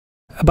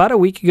About a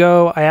week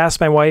ago, I asked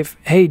my wife,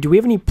 hey, do we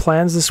have any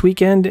plans this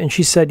weekend? And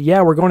she said,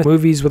 yeah, we're going to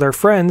movies with our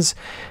friends.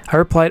 I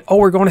replied, oh,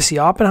 we're going to see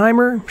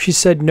Oppenheimer? She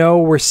said, no,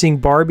 we're seeing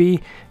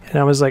Barbie. And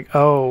I was like,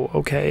 oh,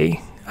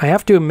 okay. I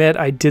have to admit,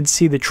 I did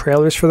see the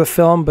trailers for the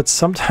film, but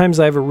sometimes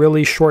I have a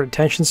really short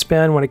attention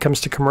span when it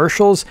comes to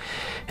commercials,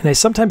 and I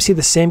sometimes see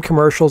the same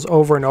commercials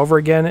over and over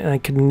again, and I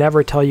could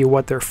never tell you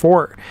what they're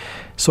for.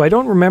 So I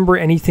don't remember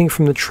anything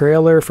from the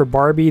trailer for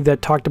Barbie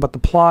that talked about the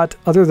plot,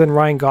 other than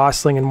Ryan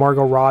Gosling and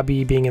Margot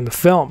Robbie being in the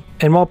film.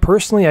 And while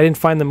personally I didn't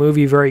find the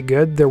movie very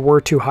good, there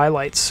were two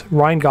highlights.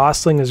 Ryan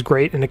Gosling is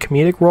great in a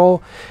comedic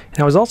role, and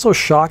I was also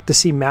shocked to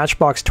see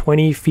Matchbox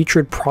 20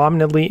 featured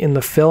prominently in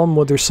the film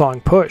with their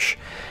song Push.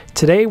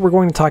 Today we're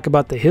going to talk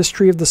about the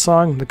history of the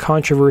song, the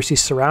controversy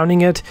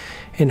surrounding it,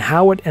 and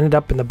how it ended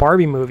up in the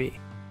Barbie movie.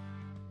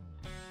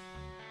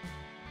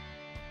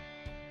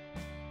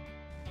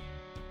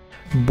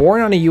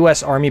 Born on a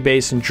U.S. Army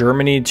base in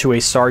Germany to a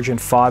sergeant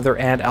father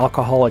and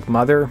alcoholic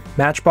mother,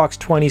 Matchbox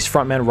 20's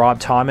frontman Rob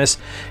Thomas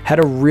had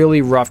a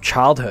really rough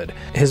childhood.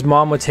 His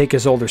mom would take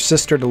his older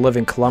sister to live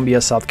in Columbia,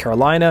 South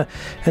Carolina,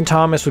 and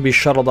Thomas would be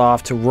shuttled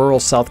off to rural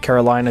South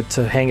Carolina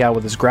to hang out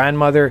with his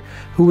grandmother,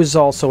 who was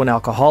also an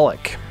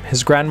alcoholic.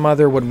 His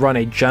grandmother would run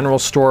a general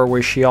store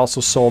where she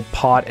also sold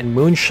pot and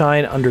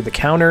moonshine under the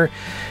counter.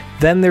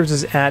 Then there's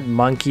his Aunt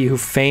Monkey, who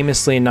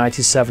famously in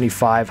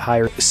 1975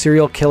 hired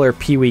serial killer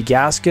Pee Wee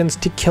Gaskins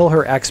to kill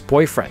her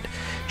ex-boyfriend.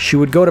 She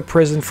would go to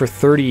prison for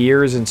 30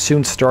 years and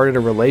soon started a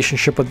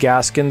relationship with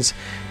Gaskins.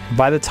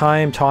 By the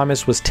time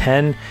Thomas was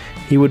 10,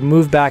 he would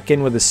move back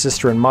in with his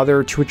sister and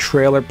mother to a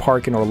trailer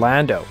park in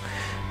Orlando.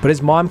 But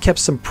his mom kept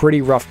some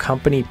pretty rough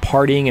company,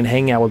 partying and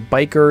hanging out with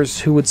bikers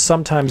who would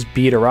sometimes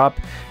beat her up,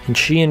 and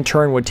she in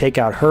turn would take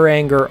out her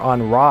anger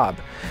on Rob.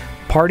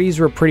 Parties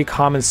were a pretty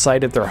common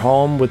sight at their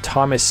home, with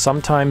Thomas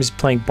sometimes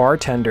playing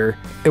bartender.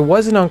 It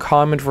wasn't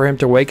uncommon for him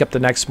to wake up the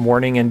next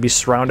morning and be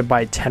surrounded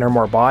by 10 or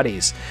more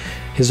bodies.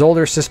 His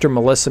older sister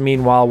Melissa,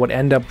 meanwhile, would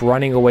end up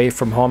running away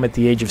from home at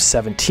the age of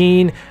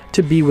 17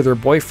 to be with her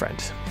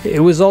boyfriend.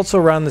 It was also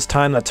around this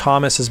time that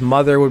Thomas's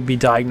mother would be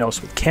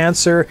diagnosed with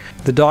cancer.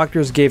 The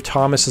doctors gave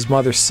Thomas's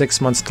mother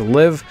 6 months to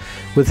live,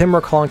 with him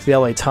recalling to the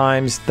LA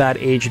Times, "That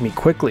aged me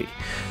quickly."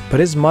 But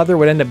his mother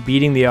would end up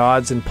beating the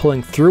odds and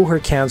pulling through her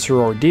cancer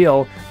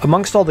ordeal.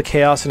 Amongst all the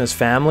chaos in his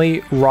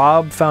family,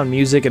 Rob found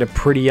music at a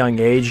pretty young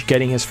age,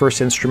 getting his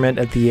first instrument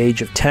at the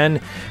age of 10,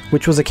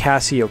 which was a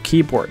Casio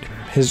keyboard.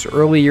 His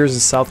early years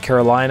in South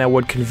Carolina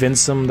would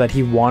convince him that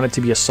he wanted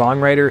to be a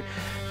songwriter,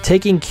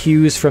 taking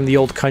cues from the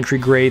old country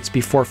greats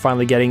before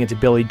finally getting into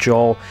Billy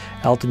Joel,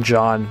 Elton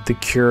John, The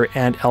Cure,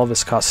 and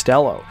Elvis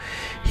Costello.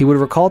 He would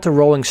recall to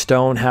Rolling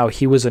Stone how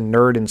he was a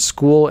nerd in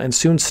school and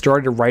soon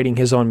started writing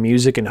his own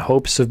music in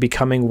hopes of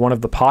becoming one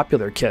of the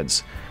popular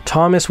kids.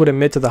 Thomas would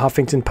admit to the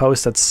Huffington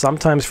Post that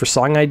sometimes for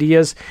song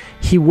ideas,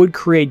 he would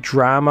create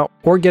drama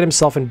or get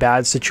himself in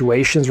bad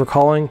situations,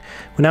 recalling,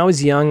 "When I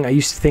was young, I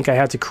used to think I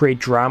had to create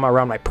drama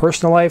around my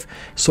personal life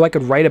so I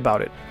could write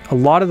about it. A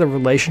lot of the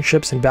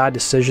relationships and bad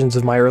decisions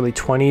of my early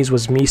 20s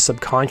was me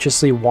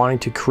subconsciously wanting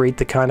to create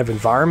the kind of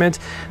environment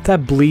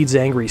that bleeds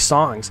angry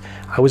songs.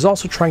 I was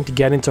also trying to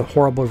get into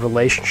horrible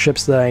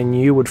relationships that I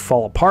knew would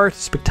fall apart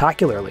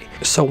spectacularly.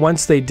 So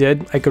once they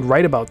did, I could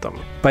write about them."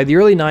 By the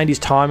early 90s,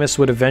 Thomas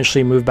would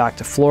eventually move back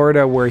to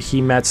Florida, where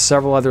he met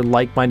several other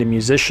like-minded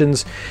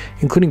musicians,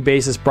 including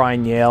bassist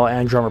Brian Yale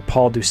and drummer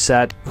Paul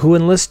Doucette, who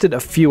enlisted a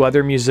few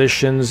other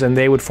musicians, and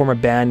they would form a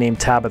band named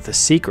Tabitha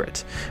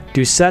Secret.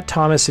 Doucette,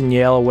 Thomas, and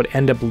Yale would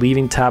end up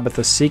leaving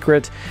Tabitha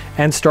Secret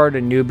and start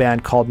a new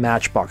band called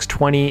Matchbox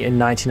 20 in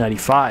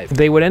 1995.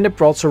 They would end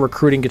up also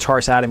recruiting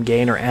guitarist Adam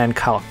Gaynor and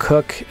Kyle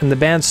Cook, and the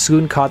band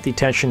soon caught the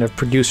attention of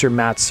producer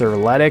Matt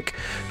Serletic,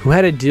 who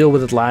had a deal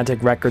with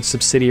Atlantic Records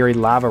subsidiary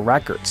Lava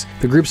Records.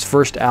 The group's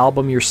first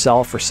album,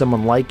 Yourself or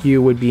Someone Like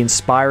You, would be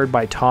inspired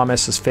by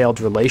Thomas's failed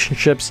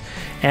relationships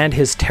and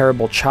his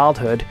terrible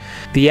childhood.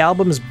 The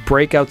album's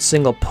breakout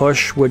single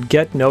Push would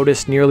get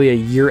noticed nearly a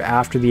year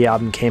after the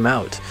album came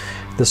out.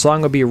 The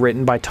song would be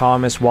written by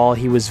Thomas while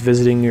he was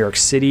visiting New York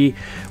City.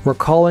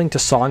 Recalling to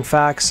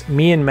Songfacts,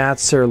 "Me and Matt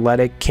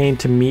Serletic came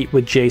to meet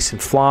with Jason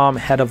Flom,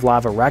 head of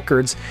Lava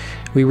Records.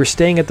 We were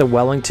staying at the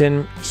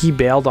Wellington. He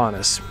bailed on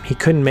us. He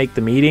couldn't make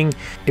the meeting.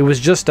 It was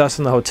just us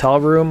in the hotel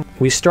room.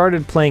 We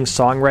started playing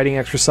songwriting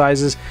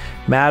exercises.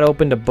 Matt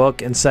opened a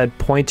book and said,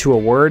 'Point to a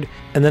word,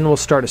 and then we'll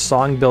start a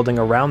song building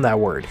around that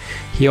word.'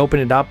 He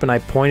opened it up and I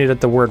pointed at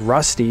the word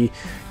rusty.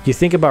 You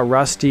think about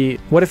rusty,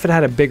 what if it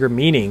had a bigger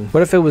meaning?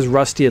 What if it was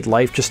rusty at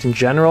life just in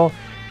general?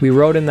 We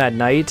wrote in that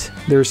night,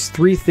 there's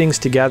three things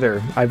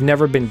together. I've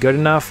never been good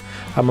enough,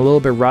 I'm a little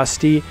bit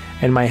rusty,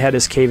 and my head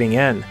is caving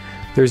in.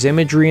 There's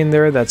imagery in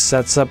there that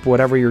sets up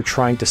whatever you're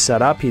trying to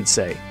set up," he'd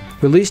say.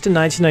 Released in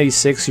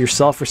 1996,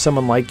 Yourself or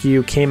Someone Like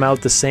You came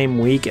out the same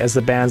week as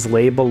the band's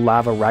label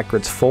Lava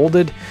Records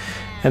folded.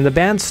 and the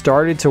band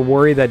started to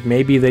worry that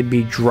maybe they'd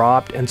be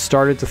dropped and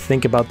started to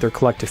think about their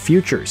collective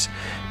futures.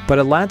 But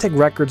Atlantic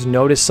Records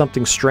noticed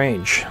something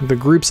strange. The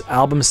group's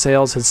album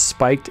sales had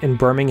spiked in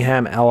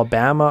Birmingham,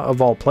 Alabama,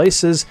 of all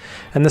places,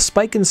 and the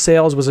spike in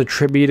sales was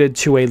attributed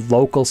to a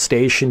local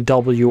station,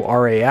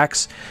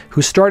 WRAX,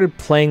 who started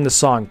playing the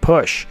song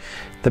Push.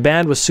 The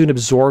band was soon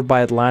absorbed by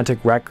Atlantic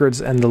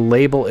Records, and the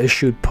label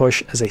issued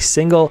Push as a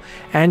single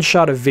and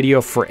shot a video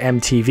for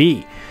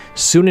MTV.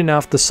 Soon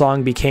enough, the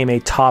song became a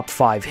top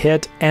 5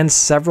 hit, and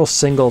several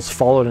singles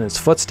followed in its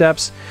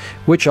footsteps,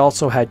 which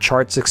also had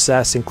chart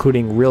success,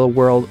 including Real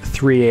World,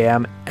 3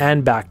 AM,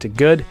 and Back to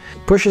Good.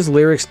 Push's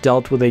lyrics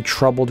dealt with a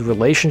troubled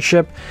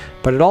relationship,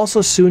 but it also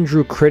soon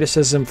drew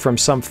criticism from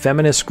some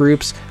feminist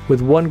groups,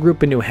 with one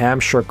group in New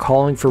Hampshire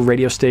calling for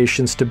radio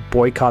stations to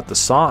boycott the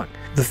song.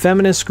 The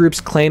feminist groups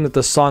claimed that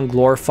the song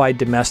glorified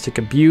domestic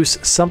abuse,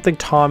 something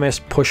Thomas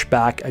pushed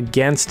back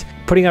against,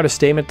 putting out a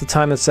statement at the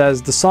time that says,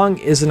 "The song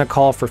isn't a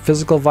call for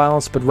physical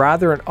violence, but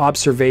rather an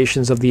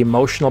observations of the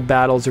emotional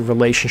battles a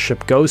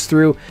relationship goes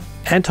through,"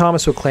 and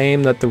Thomas would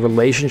claim that the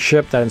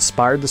relationship that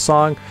inspired the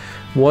song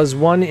was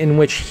one in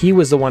which he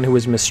was the one who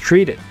was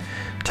mistreated.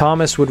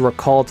 Thomas would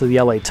recall to the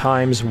LA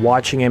Times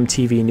watching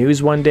MTV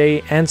News one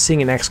day and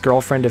seeing an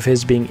ex-girlfriend of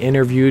his being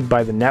interviewed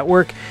by the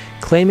network,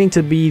 claiming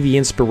to be the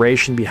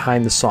inspiration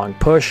behind the song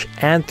Push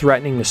and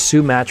threatening to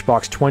sue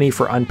Matchbox 20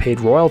 for unpaid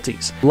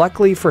royalties.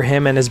 Luckily for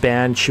him and his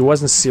band, she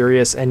wasn't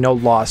serious and no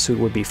lawsuit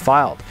would be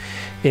filed.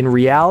 In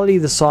reality,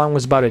 the song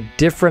was about a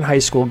different high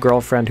school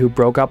girlfriend who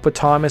broke up with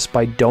Thomas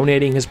by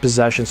donating his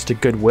possessions to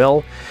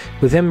Goodwill,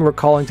 with him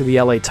recalling to the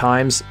LA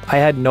Times, "I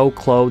had no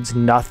clothes,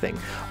 nothing.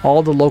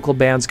 All the local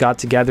bands got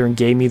together and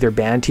gave me their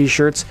band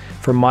t-shirts.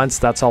 For months,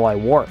 that's all I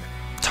wore."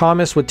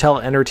 Thomas would tell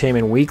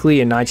Entertainment Weekly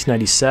in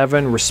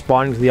 1997,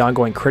 responding to the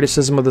ongoing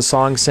criticism of the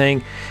song,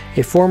 saying,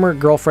 "A former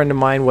girlfriend of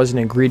mine was an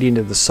ingredient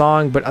of the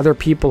song, but other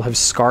people have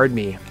scarred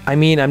me. I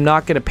mean, I'm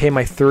not going to pay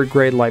my 3rd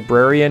grade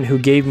librarian who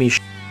gave me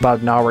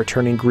about now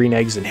returning green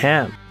eggs and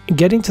ham."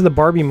 Getting to the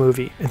Barbie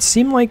movie, it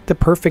seemed like the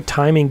perfect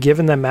timing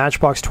given that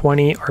Matchbox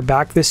 20 are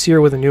back this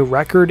year with a new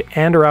record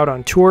and are out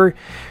on tour,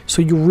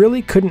 so you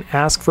really couldn't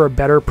ask for a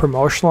better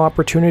promotional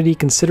opportunity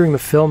considering the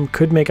film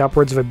could make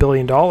upwards of $1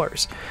 billion.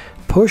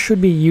 Push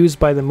would be used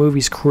by the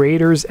movie's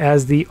creators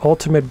as the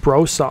ultimate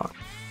bro song.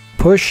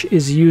 Push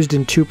is used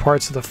in 2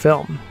 parts of the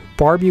film.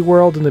 Barbie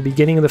World in the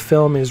beginning of the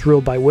film is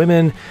ruled by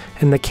women,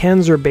 and the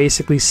Kens are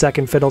basically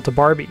second fiddle to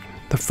Barbie.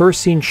 The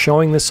first scene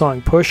showing the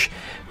song Push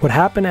would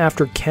happen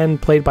after Ken,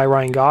 played by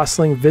Ryan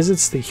Gosling,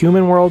 visits the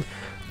human world,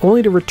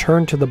 only to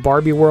return to the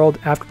Barbie world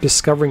after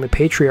discovering the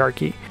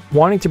patriarchy.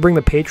 Wanting to bring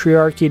the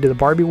patriarchy to the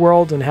Barbie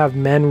world and have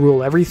men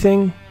rule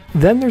everything.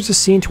 Then there's a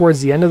scene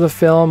towards the end of the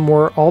film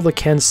where all the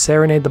Kens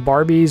serenade the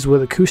Barbies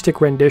with acoustic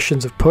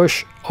renditions of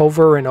Push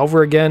over and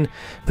over again.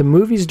 The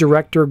movie's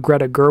director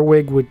Greta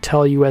Gerwig would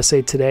tell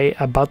USA Today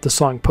about the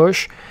song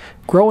Push.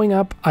 "Growing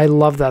up, I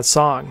loved that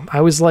song. I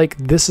was like,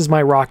 this is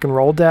my rock and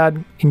roll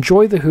dad.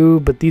 Enjoy The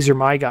Who, but these are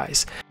my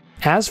guys."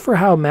 As for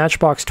how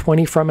Matchbox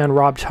 20 frontman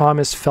Rob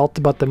Thomas felt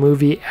about the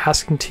movie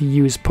asking to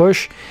use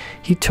Push,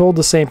 he told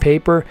the same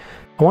paper,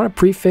 "I want to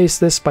preface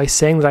this by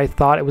saying that I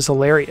thought it was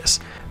hilarious.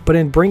 But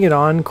in Bring It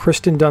On,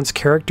 Kristen Dunst's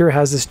character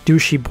has this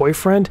douchey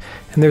boyfriend,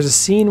 and there's a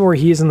scene where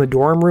he is in the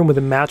dorm room with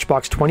a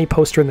Matchbox 20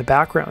 poster in the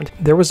background.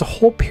 There was a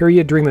whole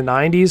period during the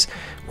 90s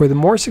where the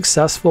more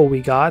successful we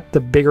got, the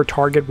bigger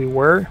target we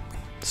were.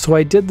 So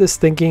I did this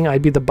thinking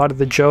I'd be the butt of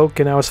the joke,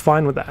 and I was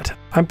fine with that.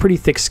 I'm pretty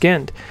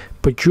thick-skinned."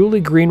 But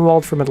Julie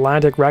Greenwald from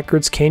Atlantic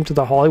Records came to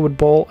the Hollywood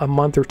Bowl a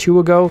month or 2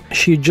 ago.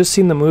 She had just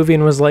seen the movie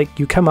and was like,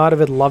 "You come out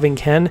of it loving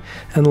Ken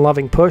and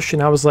loving Push,"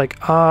 and I was like,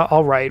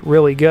 alright,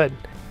 really good.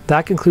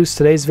 That concludes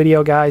today's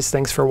video, guys.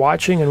 Thanks for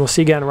watching, and we'll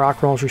see you again in Rock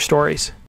and Roll True Stories.